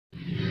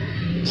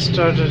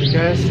Started,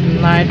 guys.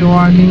 Night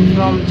walking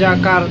from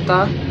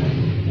Jakarta.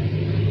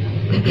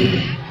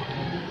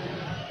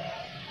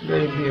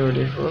 Very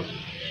beautiful.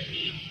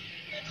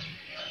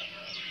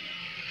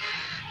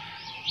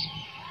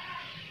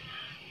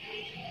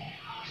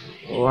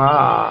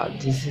 Wow,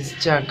 this is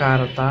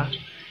Jakarta.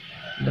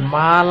 The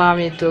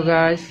malam itu,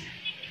 guys,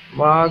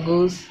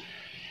 bagus.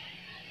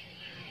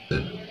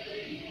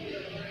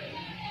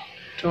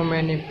 Too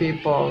many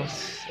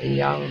peoples,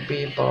 young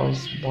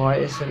peoples,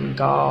 boys and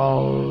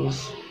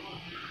girls,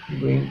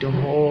 going to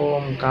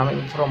home,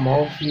 coming from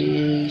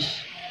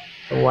office,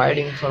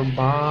 waiting for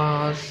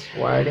bus,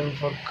 waiting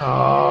for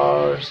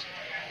cars,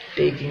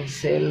 taking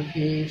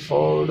selfie,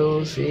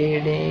 photos,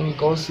 eating,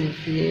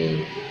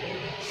 gossiping,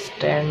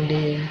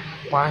 standing,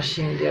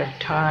 passing their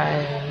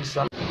times.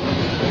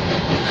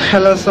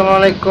 Halo,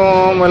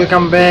 assalamualaikum,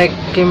 welcome back.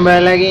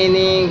 Kembali lagi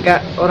ini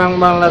orang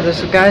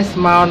Bangladesh, guys,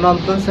 mau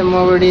nonton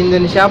semua video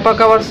Indonesia. Apa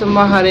kabar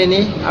semua hari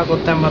ini? Aku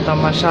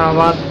teman-teman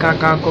sahabat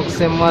kakakku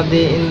semua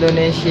di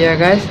Indonesia,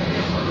 guys.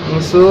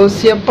 So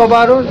siapa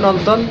baru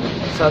nonton,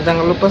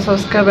 jangan lupa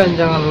subscribe dan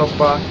jangan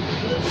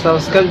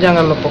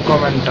lupa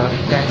komentar,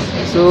 guys.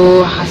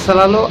 So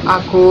selalu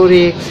aku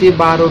reaksi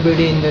baru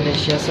video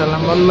Indonesia.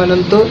 Selamat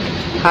menonton.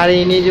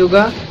 Hari ini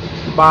juga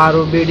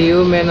baru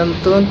video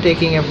menonton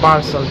taking a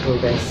parcel tour,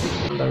 guys.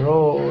 On the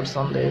roads,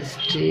 on the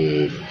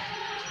street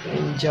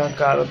in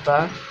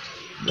Jakarta,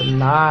 the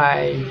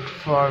night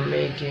for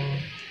making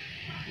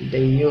the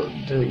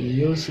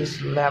uses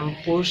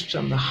lamppost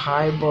and the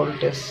high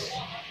voltage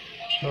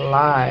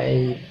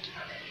light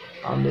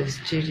on the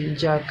street in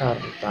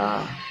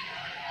Jakarta.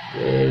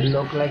 They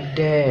look like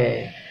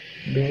day,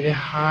 very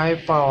high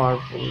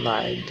powerful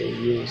light they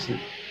use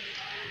it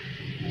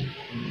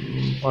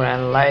for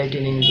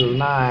enlightening the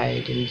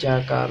night in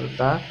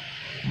Jakarta.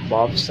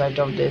 Both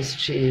side of the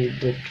street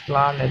they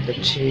planted the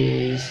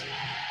trees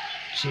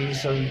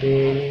are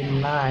very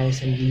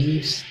nice and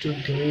leaves too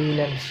green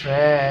and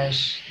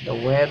fresh, the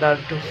weather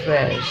too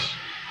fresh.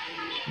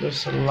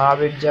 There's a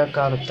love it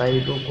Jakarta,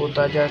 ibu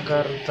kota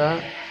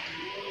Jakarta,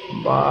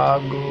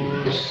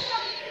 bagus,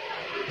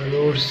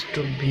 roads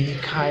to big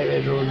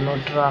highway road, no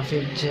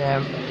traffic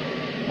jam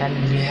and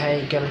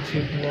vehicle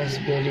fitness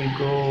very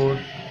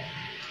good.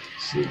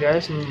 See,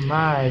 guys,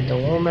 night the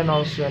woman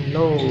also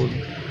alone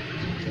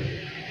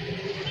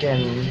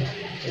can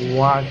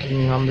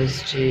walking on the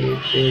street.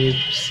 Very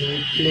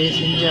safe place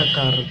in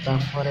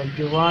Jakarta for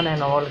everyone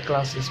and all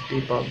classes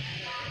people.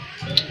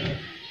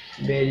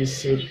 Very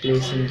safe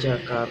place in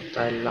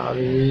Jakarta. I love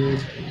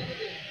it.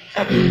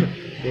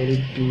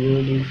 Very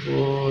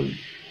beautiful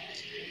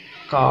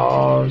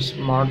cars,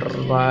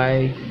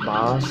 motorbike,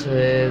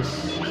 buses,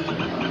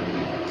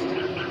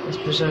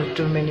 especially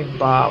too many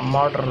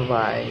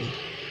motorbike.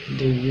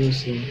 They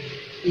using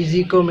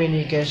easy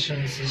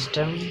communication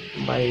system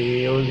by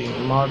using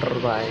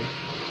motorbike.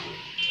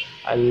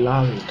 I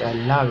love it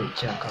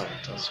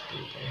Jakarta's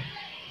people.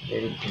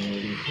 Very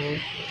beautiful,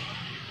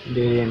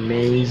 very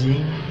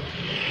amazing.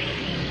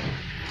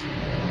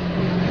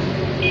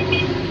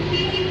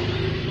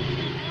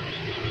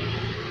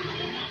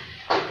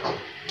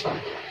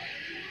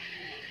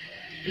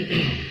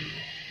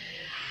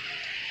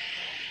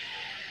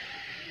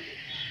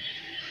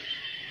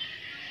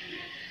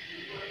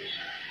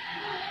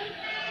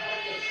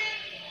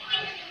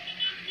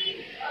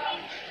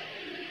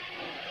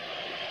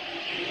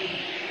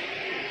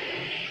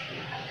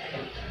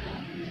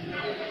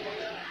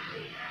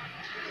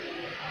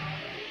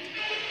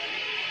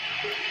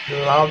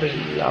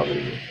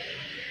 Lovely.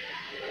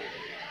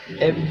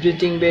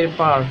 Everything very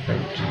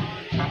perfect.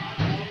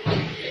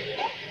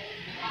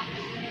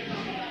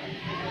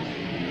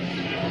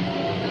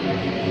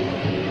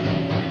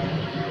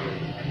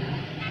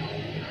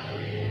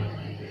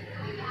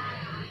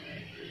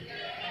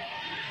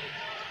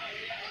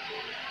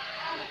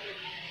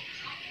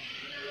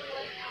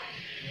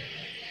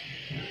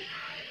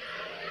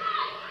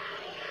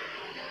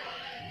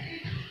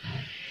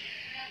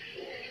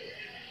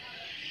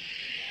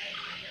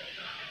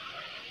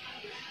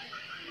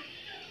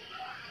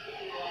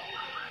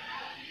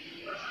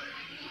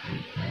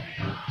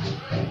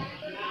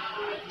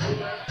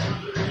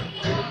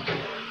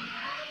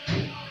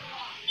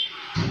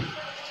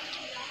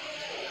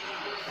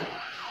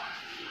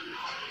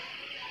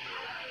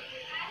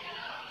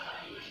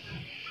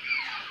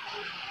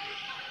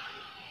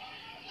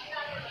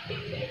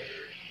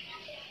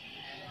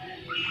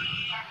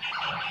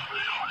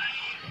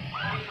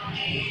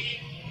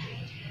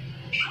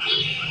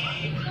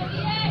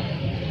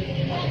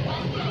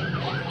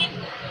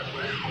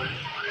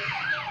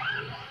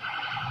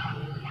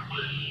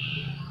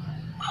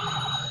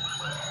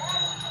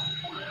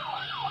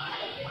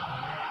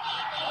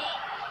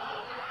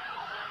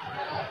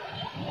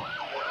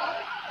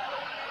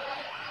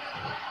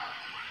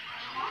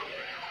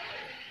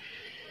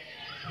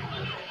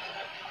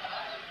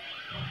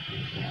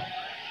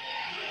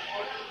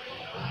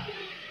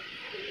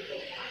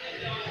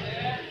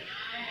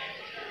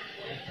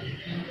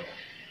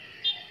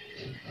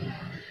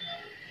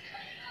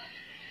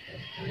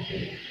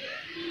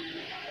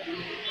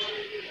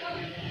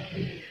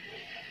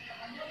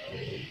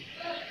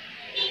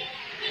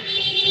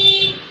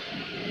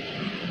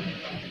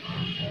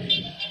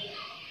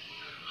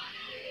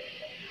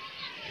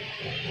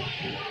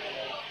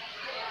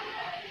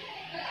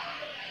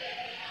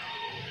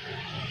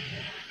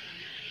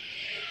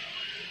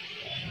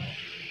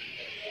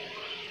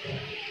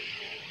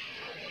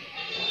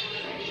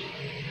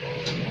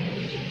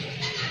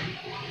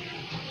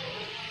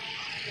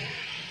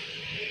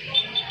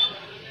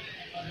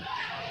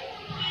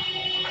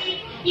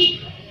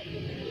 Wow.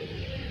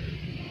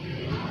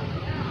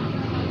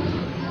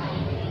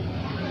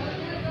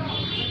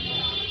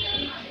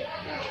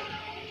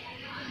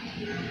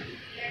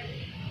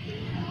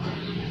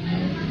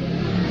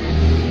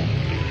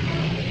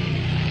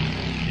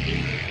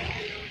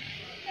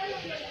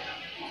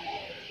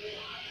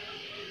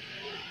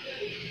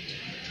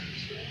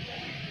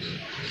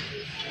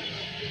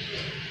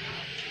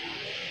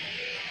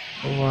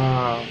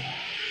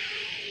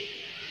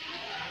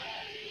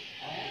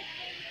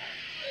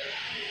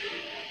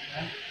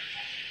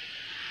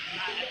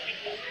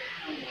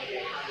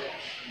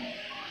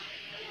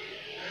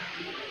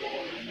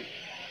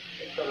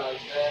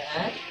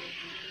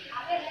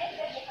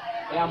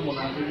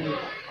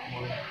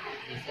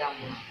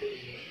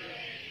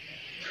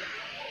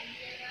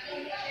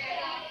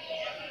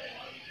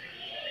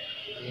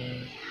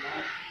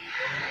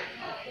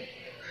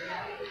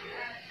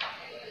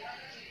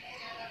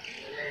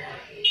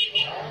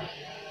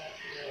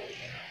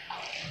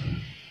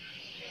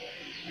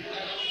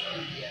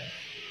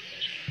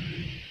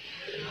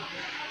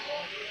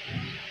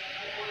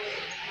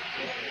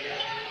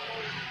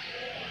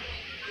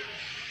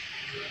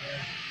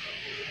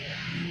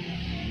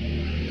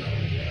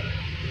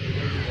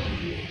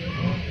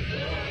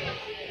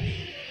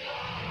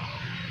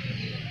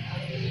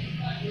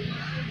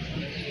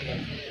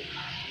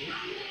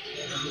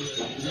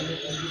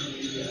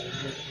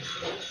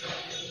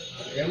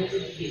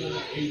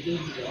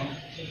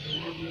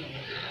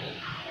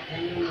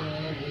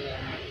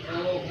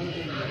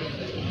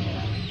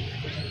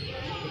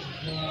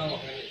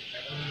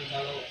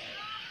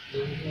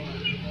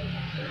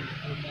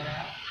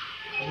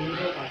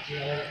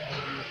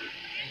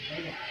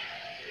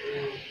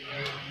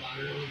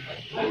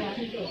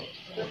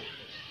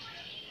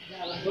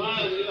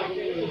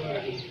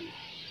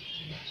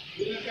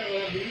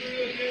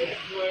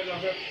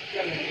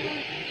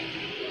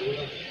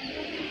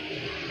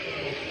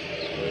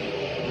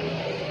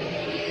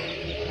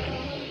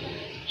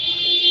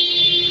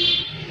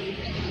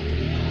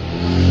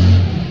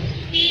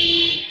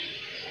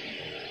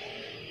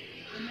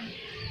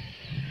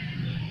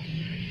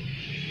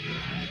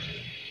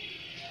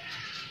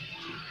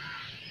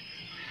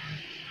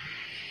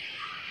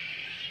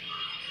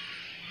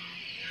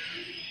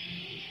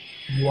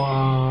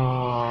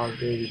 Wow,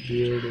 very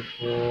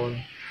beautiful.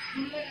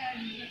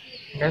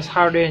 Guys,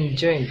 how do you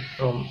enjoy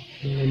from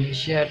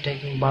Indonesia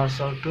taking bus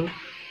or to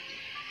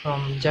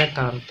from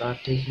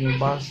Jakarta taking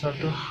bus or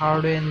to?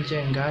 How do you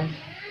enjoy, guys?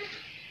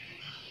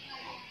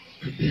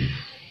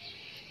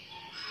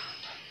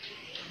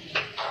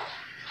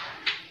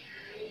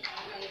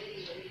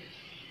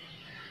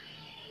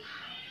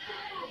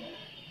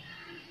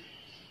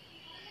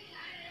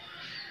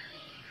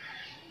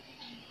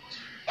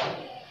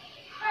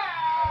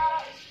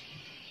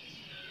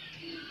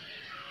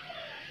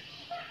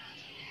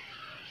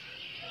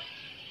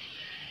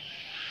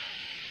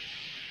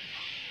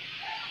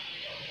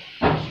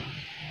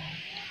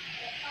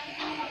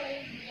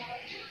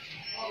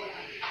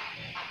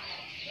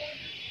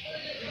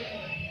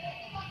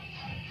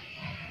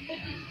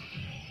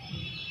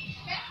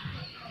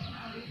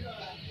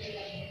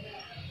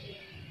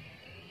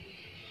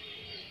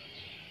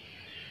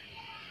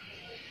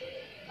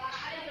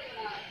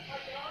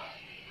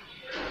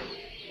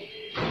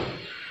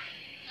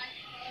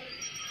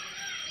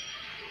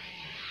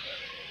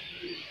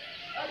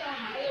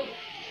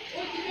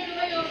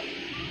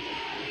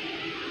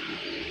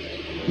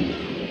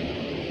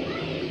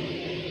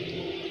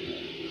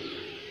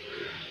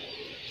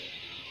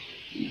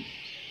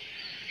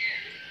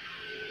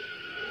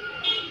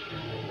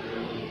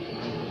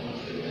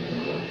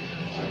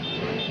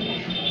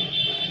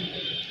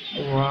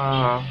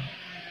 Wow.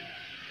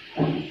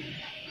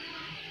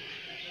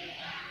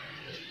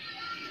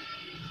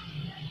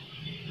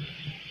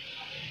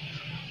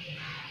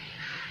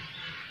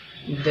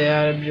 They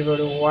are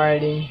everybody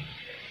waiting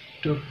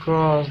to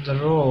cross the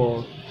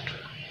road.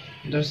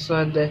 That's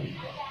why they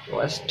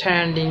were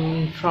standing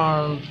in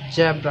front of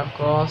zebra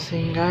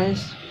crossing,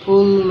 guys.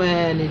 Full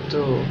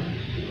Manado.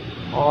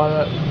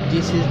 All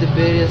this is the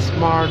very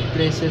smart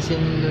places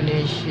in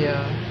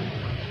Indonesia.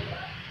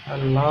 I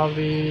love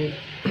it.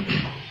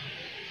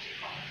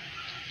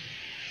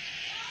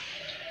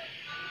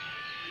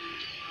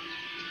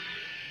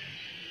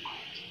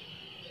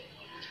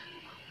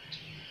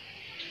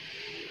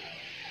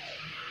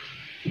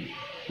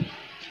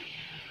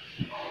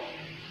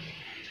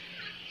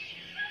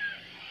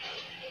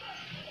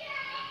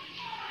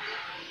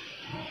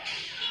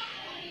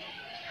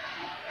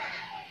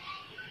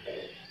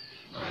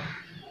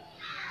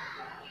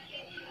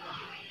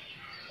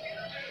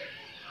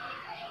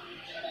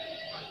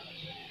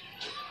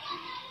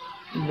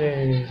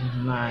 Very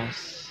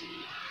nice.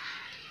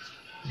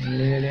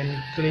 Neat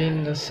and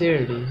clean the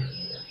city.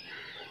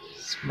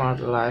 Smart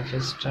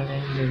lifestyle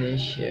in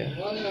Indonesia.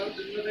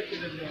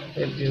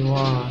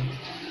 Everyone.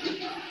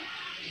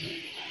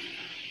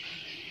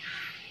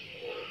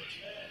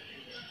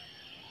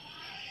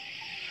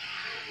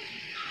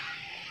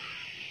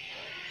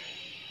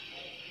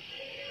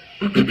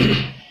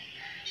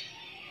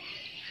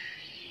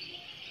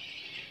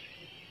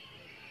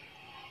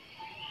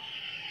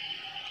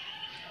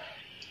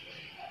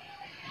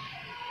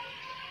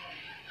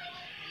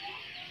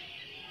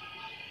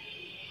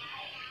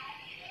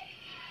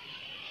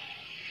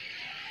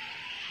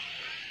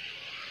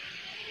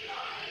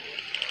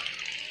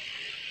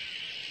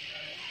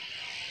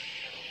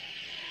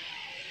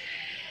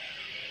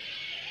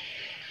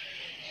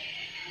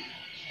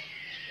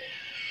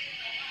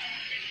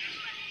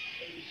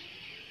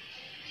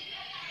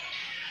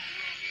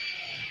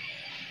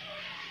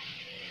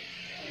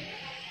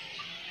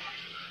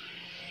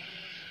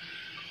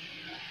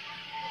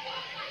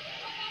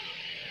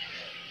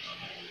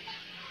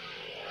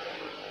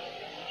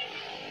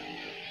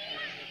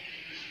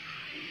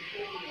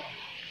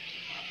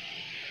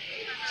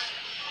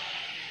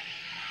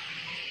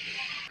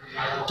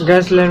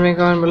 Guys, let me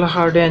comment below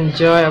how to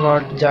enjoy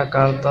about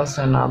Jakarta's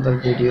and other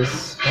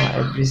videos.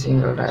 Every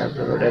single day I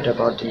uploaded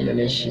about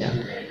Indonesia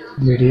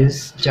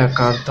videos,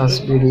 Jakarta's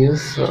videos,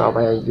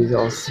 Surabaya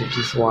videos,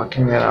 cities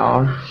walking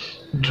around,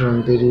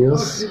 drone videos,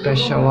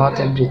 special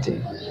what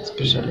everything,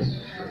 especially.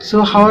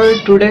 So how are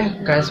you today,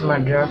 guys? My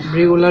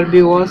regular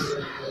viewers,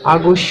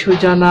 Agus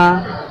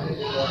Shujana,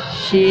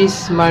 she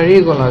is my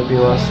regular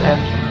viewers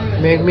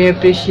and make me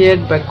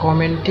appreciate by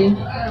commenting.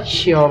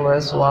 She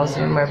always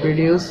watching my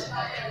videos,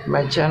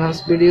 my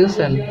channel's videos,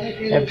 and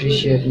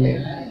appreciate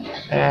me.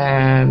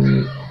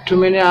 And too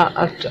many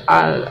I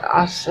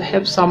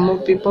have some more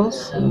people,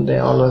 and they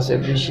always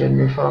appreciate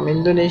me from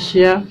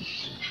Indonesia.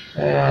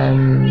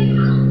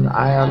 And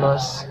I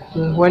always,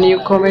 when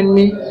you comment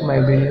me my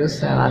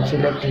videos, and I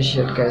feel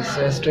appreciate, guys.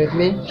 So stay with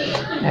me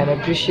and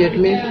appreciate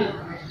me.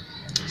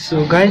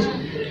 So guys,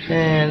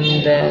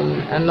 and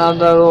then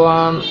another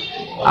one,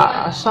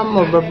 some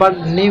more,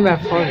 but name I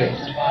forget.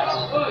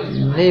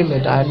 Name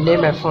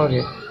I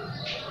forget.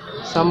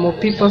 Some more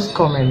people's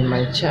comment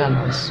my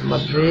channels,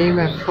 but name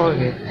I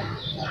forget.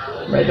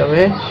 By the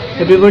way,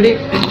 everybody,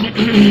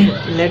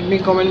 let me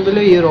comment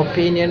below your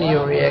opinion,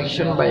 your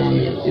reaction by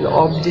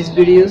of these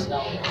videos.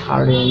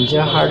 How do you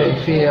enjoy, how do you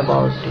feel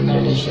about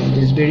Indonesia in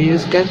these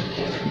videos, guys?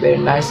 Very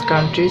nice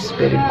countries,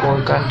 very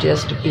cool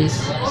countries to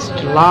peace.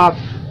 Still love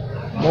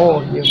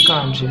more your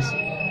countries.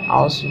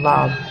 Also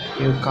love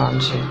your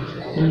country.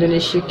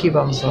 Indonesia keep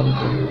on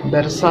something.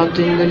 There's out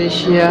to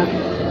Indonesia.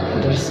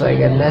 There's like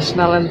a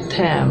national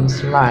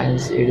anthems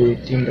lines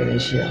with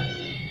Indonesia.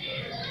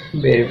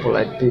 Very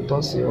polite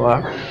people, you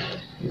are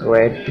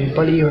great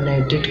people,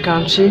 united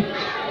country,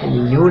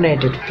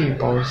 united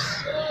peoples.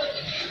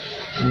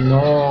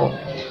 No,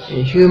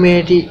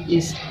 humanity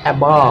is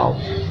above.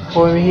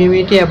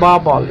 Humanity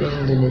above all in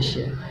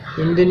Indonesia.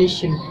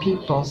 Indonesian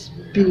peoples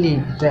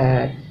believe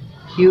that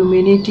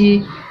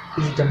humanity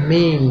is the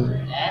main.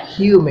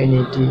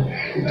 Humanity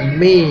is the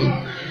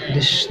main.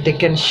 They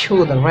can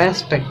show the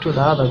respect to the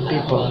other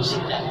peoples.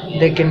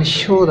 They can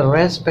show the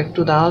respect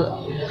to the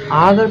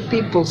other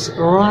people's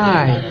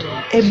right.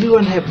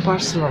 Everyone have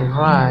personal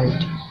right.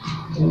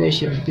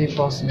 Indonesian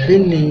peoples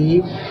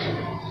believe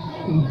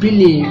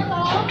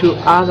to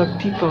other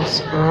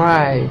people's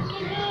right.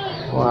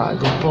 Wow,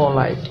 they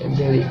polite,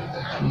 very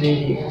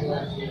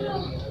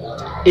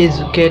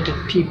educated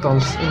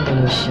peoples,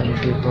 Indonesian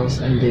peoples,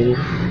 and very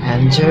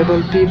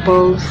enjoyable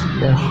peoples.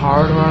 They're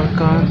hard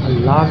worker,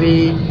 love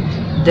it.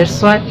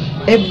 That's why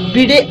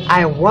every day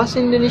I watch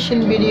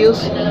Indonesian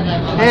videos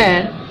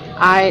and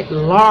I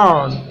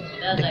learn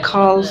the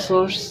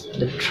cultures,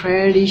 the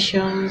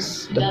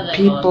traditions, the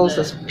people's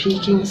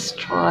speaking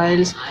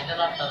styles,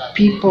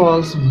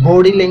 people's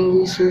body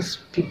languages,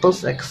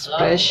 people's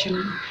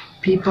expression,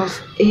 people's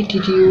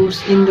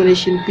attitudes,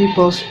 Indonesian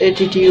people's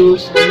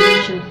attitudes,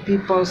 Indonesian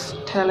people's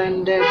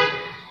talented,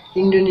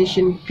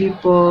 Indonesian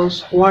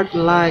people's what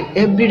like.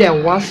 Every day I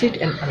watch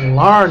it and I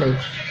learn it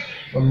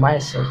for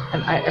myself,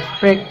 and I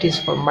practice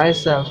for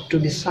myself to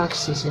be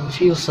success in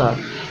future.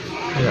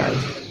 Guys,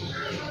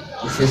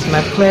 this is my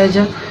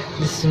pleasure.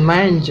 This is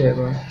my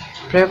enjoyment.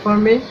 Pray for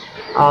me.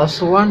 I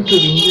also want to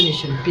be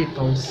Indonesian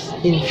peoples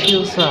in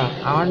future.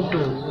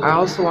 I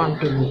also want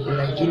to be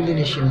like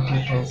Indonesian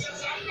peoples.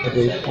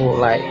 Very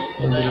polite,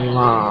 very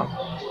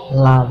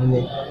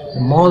lovely.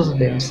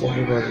 Muslims,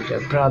 everybody,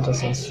 their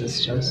brothers and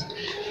sisters.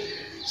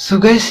 So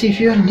guys,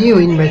 if you are new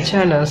in my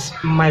channels,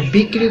 my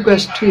big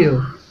request to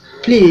you,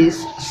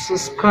 please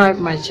subscribe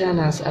my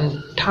channels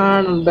and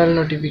turn on bell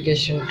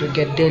notification to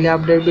get daily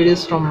update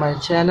videos from my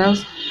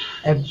channels.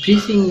 Every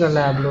single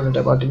uploaded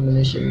about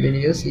Indonesian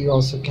videos. You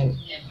also can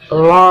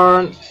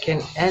learn,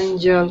 can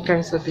enjoy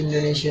kinds of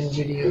Indonesian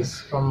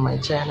videos from my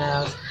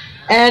channels.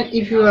 And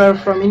if you are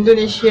from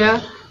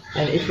Indonesia,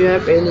 and if you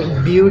have any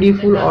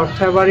beautiful or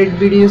favorite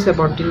videos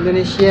about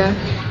Indonesia,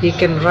 you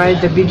can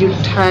write the video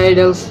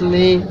titles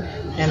name,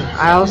 and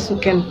I also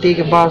can take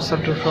a birth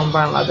certificate from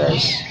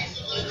Bangladesh.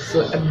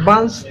 So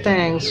advance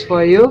thanks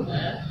for you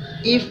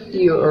if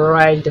you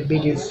write the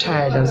video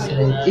titles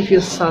name, if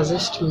you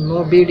suggest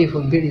more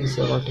beautiful videos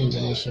about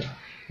Indonesia.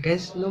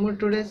 Guys, no more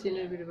today's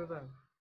video. Bye bye.